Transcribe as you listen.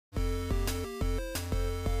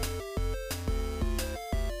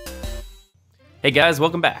Hey guys,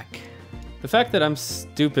 welcome back. The fact that I'm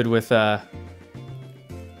stupid with ghost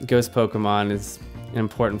Pokemon is an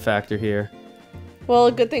important factor here. Well,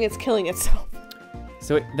 a good thing it's killing itself.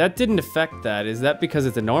 So that didn't affect that. Is that because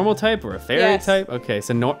it's a normal type or a fairy type? Okay,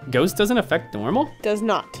 so ghost doesn't affect normal? Does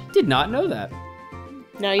not. Did not know that.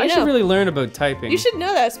 Now you know. I should really learn about typing. You should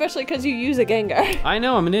know that, especially because you use a Gengar. I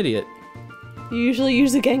know, I'm an idiot. You usually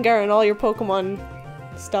use a Gengar in all your Pokemon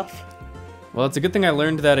stuff. Well, it's a good thing I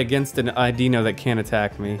learned that against an Idino that can't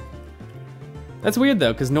attack me. That's weird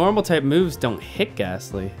though, because normal type moves don't hit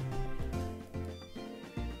Ghastly.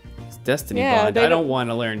 It's Destiny Bond. I don't want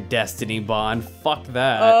to learn Destiny Bond. Fuck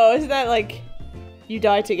that. Oh, isn't that like you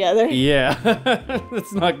die together? Yeah,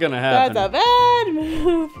 that's not gonna happen. That's a bad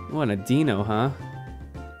move. You want a Dino, huh?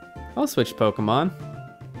 I'll switch Pokemon.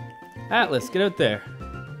 Atlas, get out there.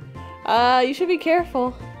 You should be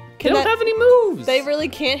careful. They don't have any moves. They really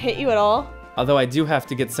can't hit you at all. Although I do have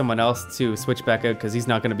to get someone else to switch back out because he's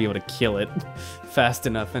not going to be able to kill it fast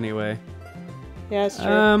enough anyway. Yeah, that's true.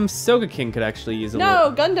 Sogeking could actually use a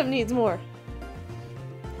No, Gundam needs more.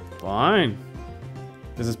 Fine.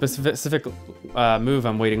 There's a specific move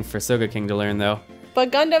I'm waiting for Sogeking to learn though.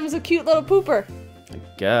 But Gundam's a cute little pooper. I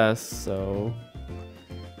guess so.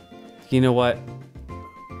 You know what?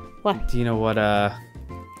 What? Do you know what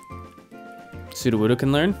Sudowoodo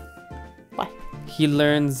can learn? What? He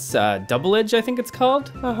learns Double Edge, I think it's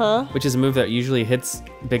called. Uh-huh. Which is a move that usually hits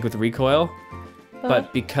big with recoil.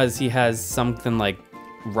 But because he has something like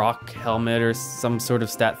Rock Helmet or some sort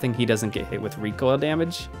of stat thing, he doesn't get hit with recoil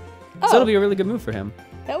damage. Oh. So it'll be a really good move for him.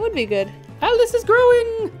 That would be good. Atlas is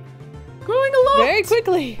growing! Growing a lot! Very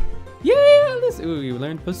quickly. Yeah, Atlas! Ooh, you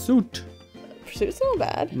learned Pursuit. Pursuit's not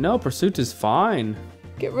bad. No, Pursuit is fine.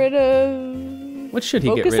 Get rid of... What should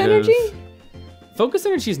he get rid energy? of? Focus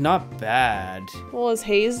Energy's not bad. Well, is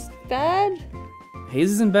Haze bad?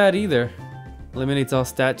 Haze isn't bad either. Eliminates all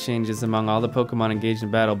stat changes among all the Pokemon engaged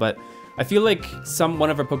in battle, but I feel like one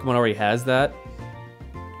of our Pokemon already has that.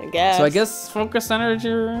 I guess. So I guess Focus Energy...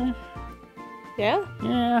 Yeah?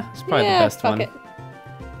 Yeah, it's probably the best one. It.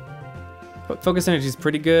 But Focus Energy's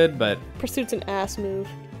pretty good, but... Pursuit's an ass move.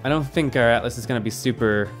 I don't think our Atlas is going to be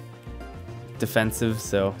super defensive,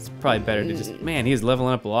 so it's probably better to just... Man, he's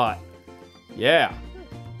leveling up a lot. Yeah.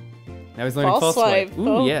 Now he's learning False Swipe. Ooh,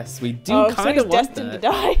 oh. yes, we do kind of want destined that.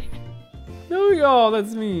 To die. No, y'all,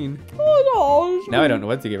 that's mean. Oh, no. Now I don't know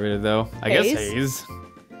what to get rid of, though. I guess Haze.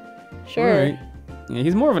 Sure. Right. Yeah,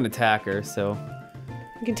 he's more of an attacker, so...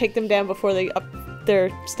 You can take them down before they up their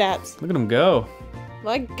stats. Look at him go.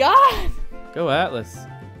 My God! Go, Atlas.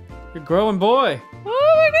 You're growing, boy.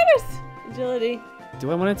 Oh my goodness! Agility.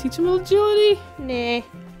 Do I want to teach him agility? Nah.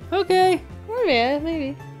 Okay. Or yeah,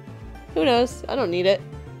 maybe. Who knows? I don't need it.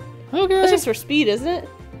 Okay. That's just for speed, isn't it?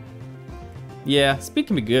 Yeah, speed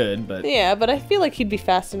can be good, but... Yeah, but I feel like he'd be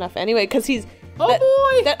fast enough anyway, because he's... Oh,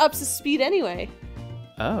 boy! That ups his speed anyway.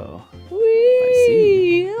 Oh. Whee! I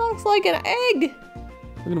see. It looks like an egg!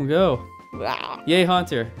 Look at him go. Wow. Yay,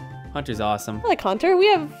 Haunter. Haunter's awesome. I like Haunter. We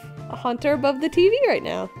have a Haunter above the TV right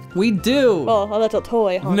now. We do! Well, a little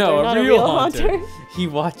toy Haunter, no, not a real Haunter. Haunter. He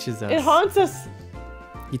watches us. It haunts us.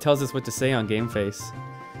 He tells us what to say on Game Face.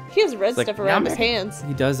 He has red stuff around his Yummy. hands.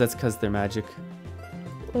 He does, that's because they're magic.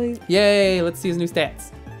 Like, Yay, let's see his new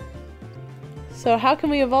stats. so how can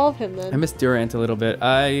we evolve him then? I miss Durant a little bit.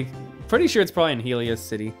 I'm pretty sure it's probably in Helios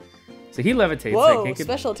City. So he levitates. Whoa,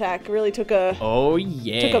 special attack really took a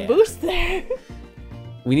took a boost there.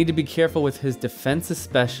 We need to be careful with his defense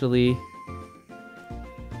especially.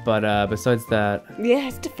 But besides that... Yeah,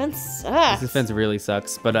 his defense sucks. His defense really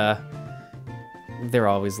sucks, but they're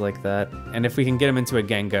always like that. And if we can get him into a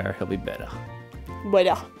Gengar, he'll be better.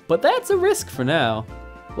 But that's a risk for now.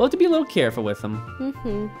 We'll have to be a little careful with him.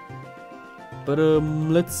 Mm-hmm. But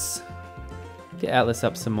let's get Atlas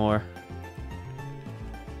up some more.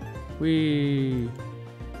 Let's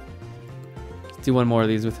do one more of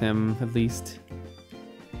these with him, at least.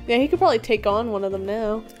 Yeah, he could probably take on one of them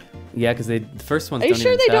now. Yeah, because the first ones Are you don't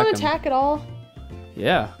sure even they don't him. attack at all?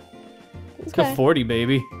 Yeah. Let's go 40,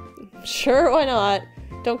 baby. Sure, why not?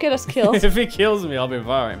 Don't get us killed. If he kills me, I'll be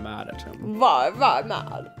very mad at him. Very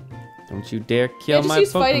mad. Don't you dare kill my Pokemon. Just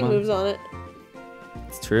use fighting moves on it.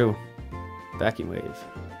 It's true. Vacuum Wave.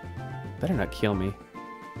 Better not kill me.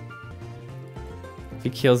 If he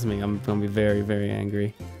kills me, I'm gonna be very, very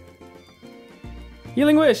angry.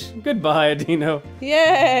 Healing Wish! Goodbye, Adino.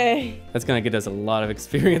 Yay! That's gonna get us a lot of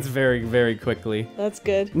experience very, very quickly. That's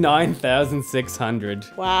good. 9,600.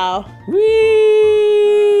 Wow.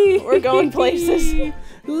 Whee! We're going places.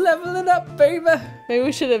 Leveling up, baby! Maybe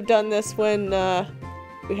we should have done this when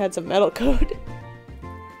we had some metal code.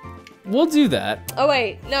 We'll do that. Oh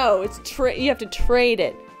wait, no, it's you have to trade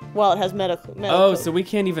it while it has medical. Oh, so we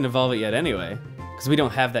can't even evolve it yet anyway, because we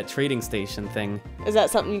don't have that trading station thing. Is that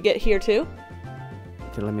something you get here too?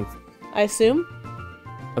 Okay, let me... I assume?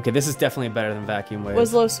 Okay, this is definitely better than Vacuum Wave.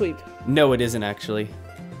 What's Low Sweep? No, it isn't actually.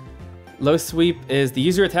 Low Sweep is the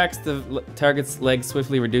user attacks the target's leg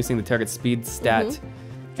swiftly, reducing the target's speed stat.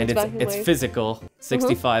 And it's physical,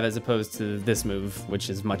 65 as opposed to this move, which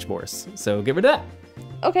is much worse. So get rid of that.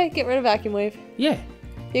 Okay, get rid of Vacuum Wave. Yeah.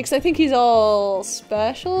 Because I think he's all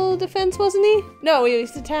special defense, wasn't he? No,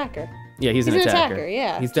 he's attacker. Yeah, he's an attacker.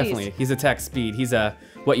 Yeah, he's attack speed. He's a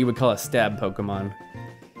what you would call a stab Pokemon.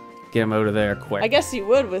 Get him out of there quick. I guess you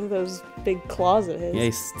would with those big claws of his.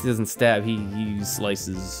 Yeah, he doesn't stab. He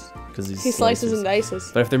slices because he slices and dices.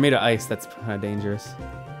 But if they're made of ice, that's kind of dangerous.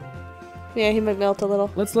 Yeah, he might melt a little.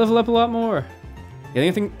 Let's level up a lot more. The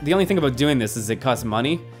only thing about doing this is it costs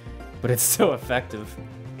money, but it's so effective.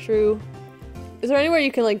 True. Is there anywhere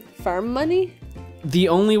you can like farm money? The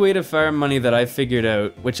only way to farm money that I've figured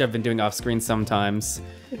out, which I've been doing off screen sometimes,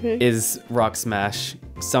 is Rock Smash.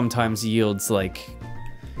 Sometimes yields like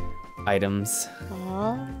items.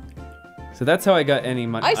 So that's how I got any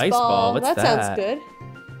money. Ice Ball. What's that? That sounds good.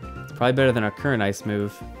 It's probably better than our current ice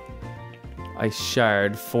move. Ice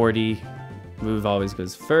Shard, 40. Move always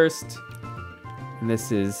goes first. And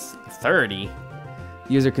this is 30.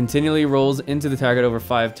 User continually rolls into the target over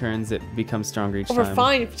 5 turns. It becomes stronger each time. Over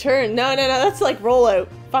 5 turns? No, that's like rollout.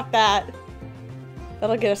 Fuck that.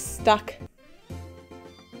 That'll get us stuck.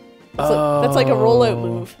 That's like a rollout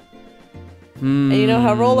move. And you know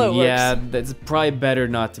how rollout works. Yeah, that's probably better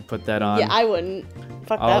not to put that on. Yeah, I wouldn't.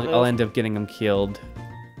 Fuck that move. I'll end up getting him killed.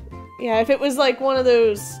 Yeah, if it was like one of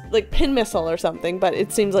those, like pin missile or something, but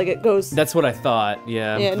it seems like it goes... That's what I thought,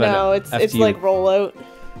 yeah. Yeah, no, it's like rollout.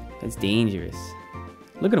 It's dangerous.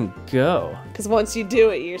 Look at him go. Because once you do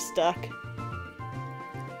it, you're stuck.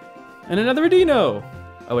 And another Adino!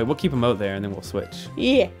 Oh wait, we'll keep him out there and then we'll switch.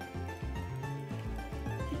 Yeah.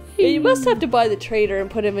 Yeah, you must have to buy the trader and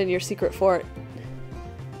put him in your secret fort.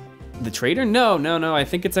 The trader? No. I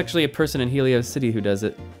think it's actually a person in Helios City who does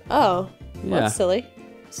it. Oh. Yeah. That's silly.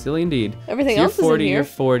 Silly indeed. Everything so else is in here. You're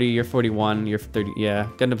 40, you're 41, you're 30. Yeah,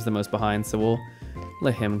 Gundam's the most behind, so we'll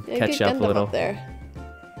let him catch up a little. Up there.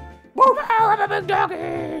 I'm a big doggy.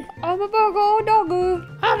 I'm a big old doggy.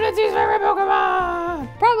 I'm Lindsay's favorite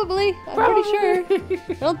Pokemon. Probably. I'm pretty sure.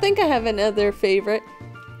 I don't think I have another favorite.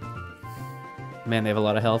 Man, they have a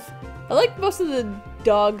lot of health. I like most of the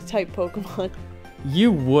dog type Pokemon.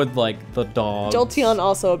 You would like the dog. Jolteon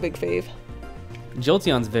also a big fave.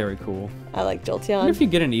 Jolteon's very cool. I like Jolteon. I wonder if you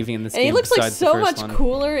get an Eevee in this game. And he looks like so much one.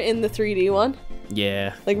 cooler in the 3D one.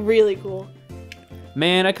 Yeah. Like really cool.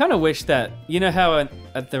 Man, I kind of wish that, you know how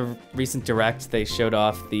at the recent Direct they showed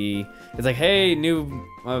off it's like, hey, new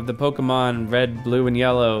the Pokemon Red, Blue, and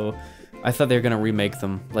Yellow. I thought they were gonna remake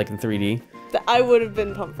them like in 3D. I would have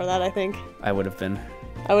been pumped for that, I think. I would have been.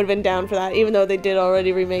 I would have been down for that, even though they did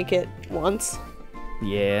already remake it once.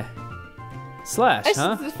 Yeah. Slash,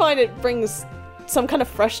 huh? I just find it brings some kind of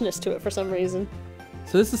freshness to it for some reason.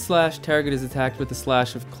 So this is Slash. Target is attacked with a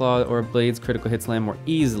slash of claw or blades. Critical hits land more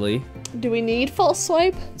easily. Do we need False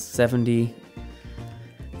Swipe? 70.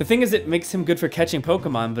 The thing is, it makes him good for catching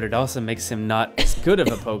Pokemon, but it also makes him not as good of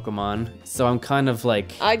a Pokemon. So I'm kind of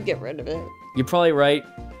like... I'd get rid of it. You're probably right.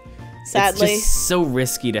 Sadly. It's just so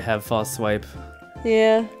risky to have False Swipe.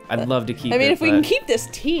 Yeah. I'd love to keep it. I mean, if we can keep this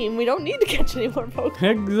team, we don't need to catch any more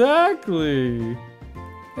Pokemon. Exactly.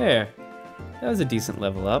 There. That was a decent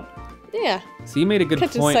level up. Yeah. So you made a good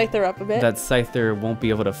point. Scyther up a bit. That Scyther won't be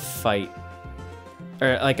able to fight.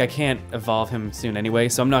 Or, like, I can't evolve him soon anyway,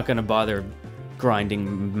 so I'm not going to bother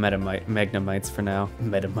grinding Magnemites for now.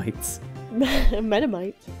 Metamites.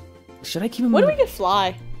 Metamite. Should I keep him? When do we get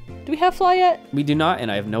Fly? Do we have Fly yet? We do not,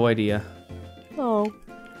 and I have no idea. Oh.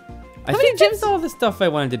 I think that's all the stuff I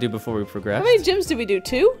wanted to do before we progressed. How many gyms did we do?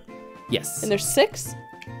 2? Yes. And there's 6?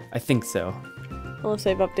 I think so. Unless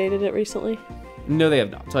they've updated it recently. No, they have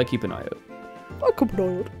not, so I keep an eye out. I'll keep an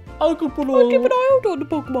eye out. I'll keep an eye out on the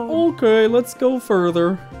Pokemon. Okay, let's go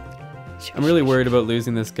further. I'm really worried about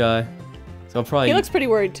losing this guy. So I'll probably... He looks pretty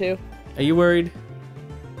worried too. Are you worried?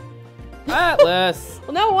 Atlas!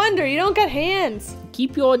 Well, no wonder. You don't got hands.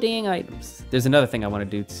 Keep your dang items. There's another thing I want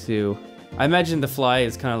to do too. I imagine the fly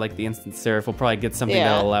is kind of like the instant surf. We'll probably get something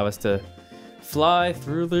that'll allow us to fly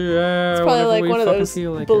through the air. It's probably like one of those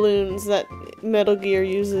balloons that Metal Gear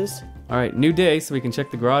uses. All right, new day, so we can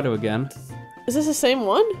check the grotto again. Is this the same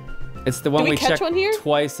one? It's the one we checked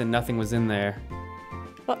twice and nothing was in there.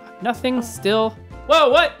 Nothing still. Whoa,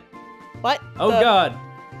 what? What? Oh God.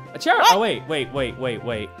 A Char. What? Oh wait.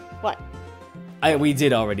 What? We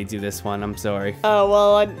did already do this one. I'm sorry. Oh,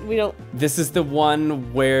 well, we don't... This is the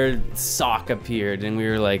one where Sock appeared, and we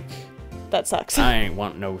were like... That sucks. I ain't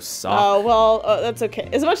want no Sock. Oh, well, that's okay.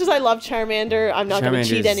 As much as I love Charmander, I'm not going to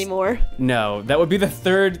cheat anymore. No, that would be the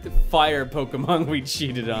third fire Pokemon we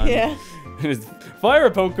cheated on. Yeah. Fire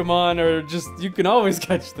Pokemon are just... You can always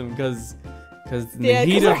catch them, because in the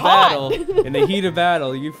heat they're of hot.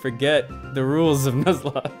 battle, you forget the rules of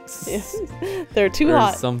Nuzlocke. Yeah. They're too or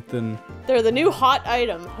hot. Something. They're the new hot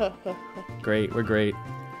item. Great, we're great.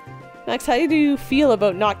 Max, how do you feel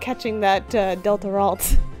about not catching that Delta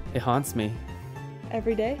Ralt? It haunts me.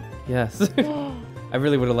 Every day? Yes. I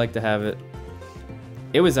really would have liked to have it.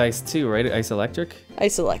 It was ice too, right? Ice electric?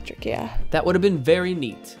 Ice electric, yeah. That would have been very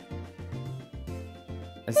neat.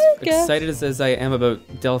 As excited as I am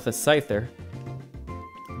about Delphi Scyther,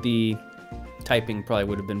 the typing probably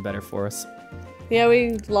would have been better for us. Yeah,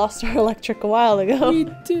 we lost our electric a while ago. We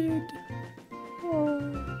did.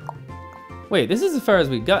 Wait, this is as far as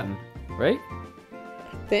we've gotten, right?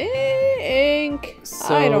 Think.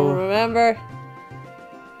 So, I don't remember.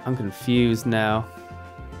 I'm confused now.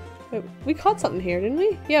 Wait, we caught something here, didn't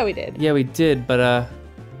we? Yeah, we did. Yeah, we did, but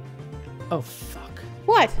oh fuck.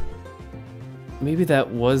 What? Maybe that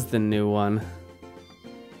was the new one.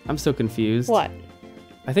 I'm so confused. What?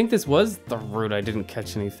 I think this was the route I didn't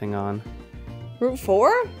catch anything on. Route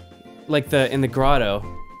 4? Like in the grotto.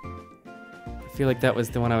 I feel like that was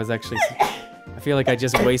the one I was actually... I feel like I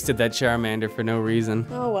just wasted that Charmander for no reason.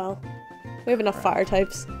 Oh well. We have enough fire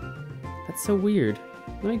types. That's so weird.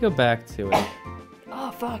 Let me go back to it. Oh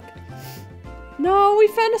fuck. No, we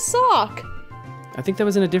found a sock. I think that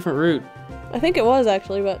was in a different route. I think it was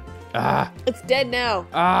actually, but... Ah. It's dead now.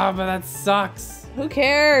 Ah, but that sucks. Who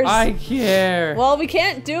cares? I care. Well, we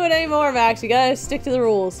can't do it anymore, Max. You gotta stick to the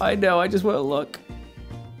rules. I know, I just want to look.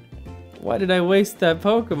 Why did I waste that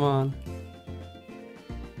Pokemon?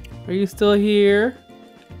 Are you still here?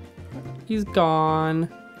 He's gone.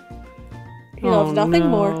 He loves nothing no.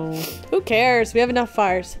 more. Who cares? We have enough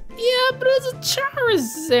fires. Yeah, but it's a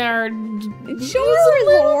Charizard. It's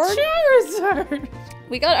Charizard. Charizard.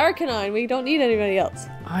 We got Arcanine. We don't need anybody else.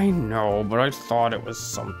 I know, but I thought it was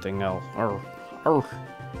something else.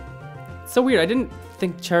 So weird. I didn't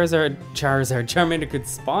think Charmander could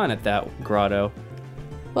spawn at that grotto.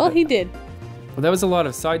 Well, he did. Well, that was a lot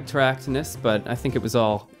of sidetrackedness, but I think it was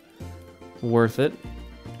all worth it.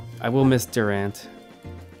 I will miss Durant.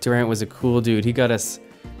 Durant was a cool dude. He got us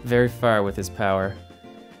very far with his power.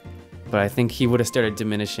 But I think he would have started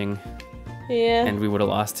diminishing. Yeah. And we would have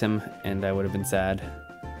lost him, and I would have been sad.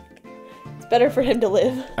 It's better for him to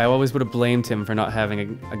live. I always would have blamed him for not having a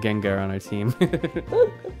Gengar on our team.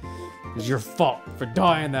 It's your fault for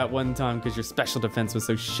dying that one time because your special defense was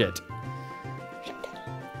so shit.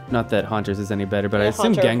 Not that Haunter's is any better, but yeah, I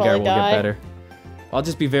assume Haunter Gengar will die. get better. I'll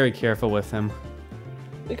just be very careful with him.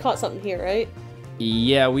 We caught something here, right?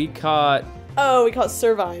 Yeah, we caught... Oh, we caught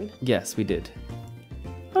Servine. Yes, we did.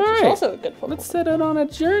 Which is also a good Pokemon. Let's set out on a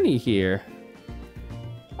journey here.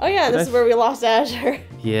 Oh yeah, this is where we lost Azure.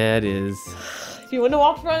 Yeah, it is. If you wouldn't have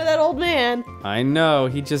walked in front of that old man. I know,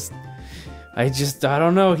 I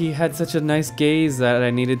don't know, he had such a nice gaze that I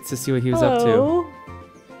needed to see what he was up to.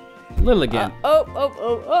 Little again.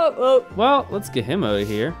 Oh. Well, let's get him out of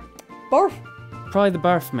here. Barf. Probably the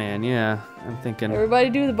Barf Man, yeah. I'm thinking. Everybody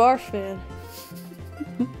do the Barf Man.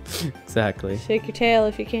 Exactly. Shake your tail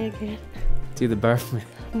if you can. Do the Barf Man.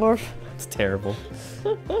 Morph. It's terrible.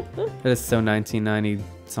 That is so 1990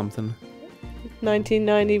 something.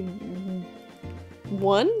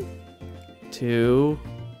 1991? 2.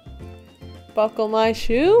 Buckle my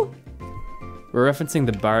shoe? We're referencing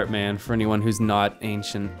the Bartman for anyone who's not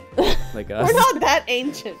ancient like us. We're not that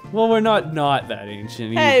ancient. Well, we're not that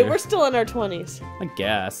ancient Hey, either. we're still in our 20s. I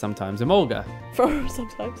guess sometimes. Emolga. For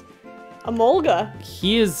sometimes. Amolga.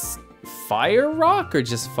 He is fire rock or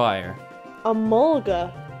just fire?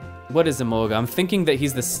 Amolga. What is Emolga? I'm thinking that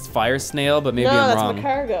he's the fire snail, but maybe I'm wrong. No, that's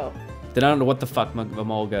Macargo. Then I don't know what the fuck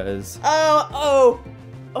Emolga is. Oh,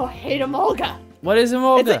 I hate Emolga. What is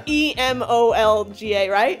Emolga? It's an E-M-O-L-G-A,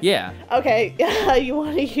 right? Yeah. Okay, you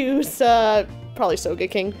want to use probably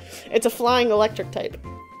Sogeking. It's a flying electric type.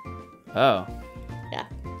 Oh. Yeah.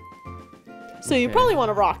 So you probably want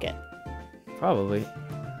to rock it. Probably.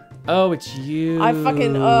 Oh, it's you. I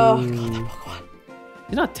fucking God, that Pokemon.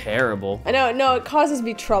 He's not terrible. I know. No, it causes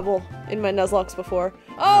me trouble in my Nuzlockes before.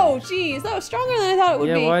 Oh, jeez, that was stronger than I thought it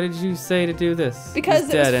would be. Yeah, why did you say to do this? Because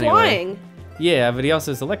it was flying. Yeah, but he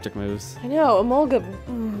also has electric moves. I know, Emolga.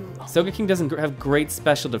 Sogeking doesn't have great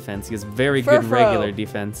special defense. He has very good regular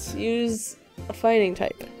defense. Use a fighting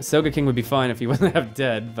type. Sogeking would be fine if he wasn't half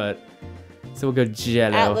dead, but So we'll go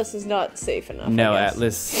Jello. Atlas is not safe enough. No, I guess.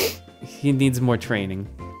 Atlas. He needs more training.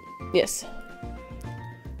 Yes.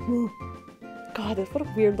 Ooh. God, what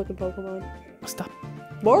a weird looking Pokemon. Stop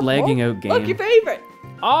More? lagging out game. Look, your favorite.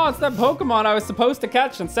 Oh, it's that Pokemon I was supposed to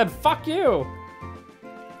catch and said, fuck you.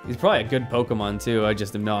 He's probably a good Pokemon too. I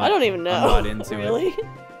just am not. I don't even know. I'm not into really? it.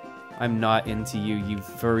 I'm not into you, you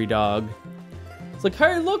furry dog. It's like,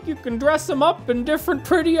 hey, look, you can dress him up in different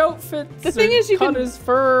pretty outfits. The thing is, you cut can his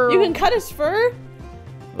fur. You can cut his fur,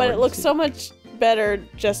 but Or it looks so much better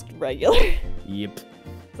just regular. Yep.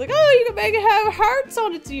 It's like, oh, you can make it have hearts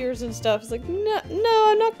on its ears and stuff. It's like, no,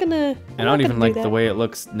 I'm not gonna. I don't even like the way it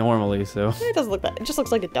looks normally, so. It doesn't look that. It just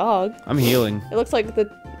looks like a dog. I'm healing. It looks like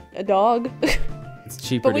a dog. It's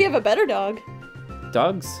cheaper. But we have a better dog.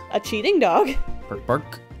 Dogs? A cheating dog. Bark,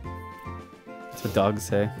 bark. That's what dogs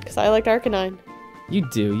say. Because I like Arcanine. You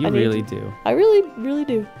do. You really do. I really, really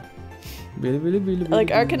do. Really, really, really, I like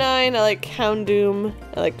really. Arcanine. I like Houndoom.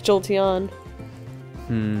 I like Jolteon.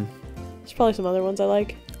 There's probably some other ones I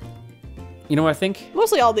like. You know what I think?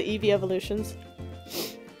 Mostly all the Eevee evolutions.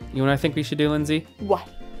 You know what I think we should do, Lindsay? What?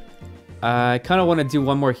 I kind of want to do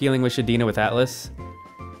one more healing with Shadina with Atlas.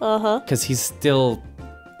 Uh-huh. Because he's still...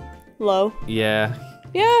 Low. Yeah.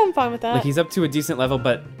 Yeah, I'm fine with that. Like, he's up to a decent level,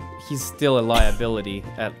 but he's still a liability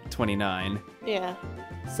at 29. Yeah.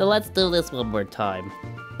 So let's do this one more time.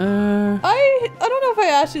 I don't know if I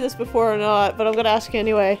asked you this before or not, but I'm gonna ask you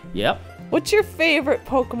anyway. Yep. What's your favorite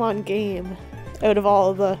Pokemon game out of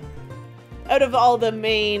all the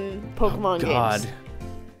main Pokemon God. games?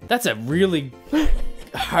 That's a really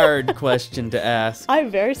hard question to ask.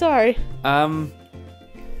 I'm very sorry. You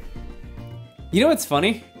know what's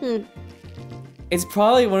funny? It's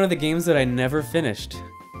probably one of the games that I never finished.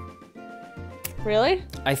 Really?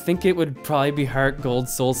 I think it would probably be Heart Gold,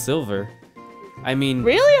 Soul Silver. I mean...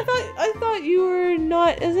 Really? I thought you were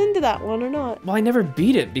not as into that one, or not? Well, I never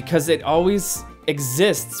beat it because it always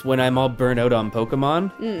exists when I'm all burnt out on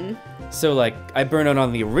Pokemon. So, like, I burned out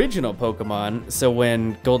on the original Pokemon, so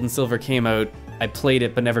when Gold and Silver came out, I played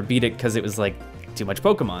it but never beat it because it was, like, too much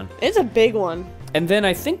Pokemon. It's a big one. And then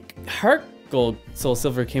I think Heart Gold, Soul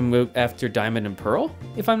Silver came out after Diamond and Pearl,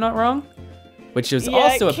 if I'm not wrong. Which was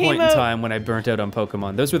also a point in time when I burnt out on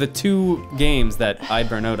Pokemon. Those were the two games that I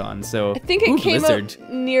burnt out on, so... I think it came out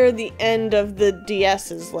near the end of the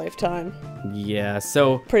DS's lifetime. Yeah,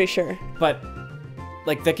 so... Pretty sure. But,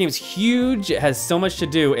 like, that game's huge, it has so much to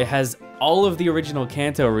do, it has all of the original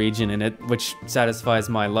Kanto region in it, which satisfies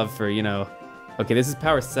my love for, you know... Okay, this is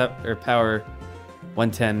power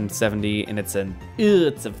 110, 70, and it's a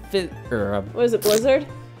What is it, Blizzard?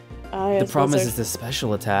 The problem is it's a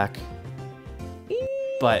special attack.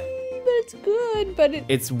 But it's good, but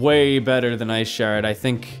it's way better than Ice Shard. I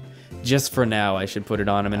think just for now I should put it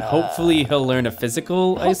on him, and hopefully he'll learn a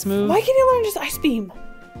physical ice move. Why can't he learn just Ice Beam?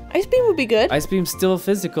 Ice Beam would be good. Ice Beam's still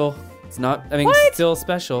physical. It's not, I mean, What? still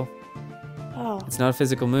special. Oh. It's not a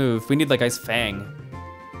physical move. We need like Ice Fang.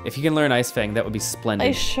 If he can learn Ice Fang, that would be splendid.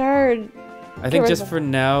 Ice Shard. I think just for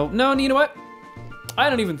now. No, you know what? I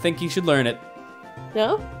don't even think he should learn it.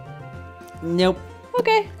 No? Nope.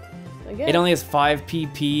 Okay. I guess. It only has 5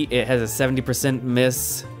 PP. It has a 70%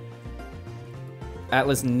 miss.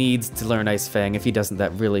 Atlas needs to learn Ice Fang. If he doesn't,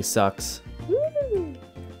 that really sucks. Woo.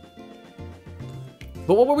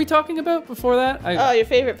 But what were we talking about before that? Oh, your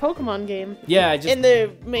favorite Pokemon game. Yeah, in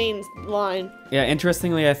the main line. Yeah,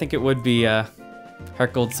 interestingly, I think it would be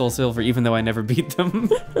Heart Gold, Soul Silver, even though I never beat them.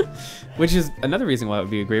 Which is another reason why it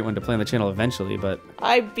would be a great one to play on the channel eventually, but...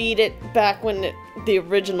 I beat it back when the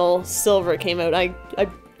original Silver came out. I'm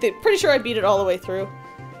pretty sure I beat it all the way through.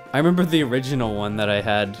 I remember the original one that I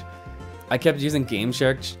had. I kept using Game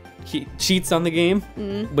Shark cheats on the game,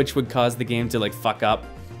 which would cause the game to like fuck up,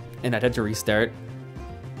 and I'd have to restart.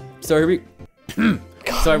 So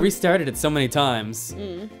I restarted it so many times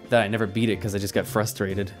that I never beat it because I just got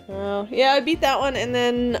frustrated. Oh, yeah, I beat that one, and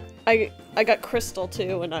then I got Crystal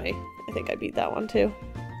too, and I think I beat that one too.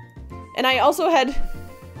 And I also had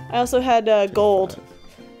Gold,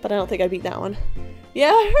 but I don't think I beat that one.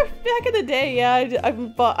 Yeah, back in the day, yeah,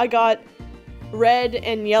 I got Red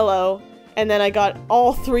and Yellow, and then I got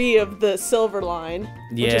all 3 of the Silver line,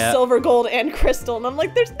 which is Silver, Gold, and Crystal, and I'm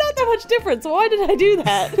like, there's not that much difference. Why did I do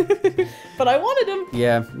that? But I wanted them.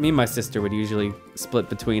 Yeah, me and my sister would usually split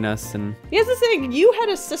between us, and... Here's the thing, you had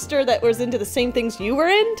a sister that was into the same things you were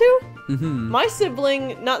into? Mm-hmm. My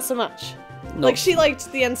sibling, not so much. No. Like, she liked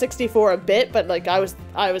the N64 a bit, but like, I was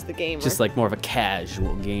the gamer. Just like more of a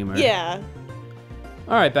casual gamer. Yeah.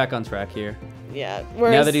 Alright, back on track here. Yeah.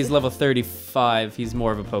 Now that he's level 35, he's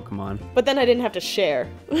more of a Pokemon. But then I didn't have to share.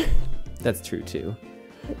 That's true too.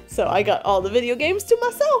 So I got all the video games to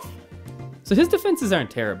myself. So his defenses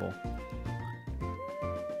aren't terrible.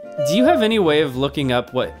 Do you have any way of looking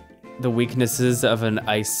up what the weaknesses of an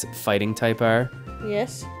ice fighting type are?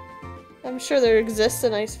 Yes. I'm sure there exists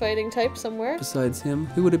an ice fighting type somewhere. Besides him,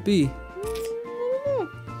 who would it be? I don't know.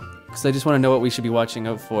 Because I just want to know what we should be watching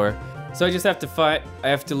out for. So I just have to fight. I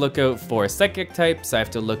have to look out for psychic types. I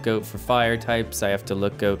have to look out for fire types. I have to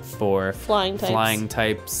look out for Flying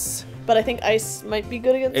types. But I think ice might be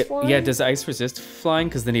good against flying. Yeah, does ice resist flying?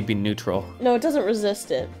 Because then he'd be neutral. No, it doesn't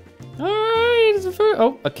resist it. Alright,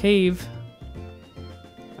 oh, a cave.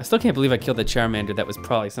 I still can't believe I killed the Charmander. That was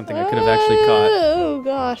probably something I could have actually caught. Oh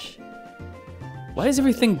gosh. Why is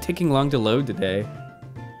everything taking long to load today?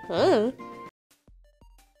 Huh?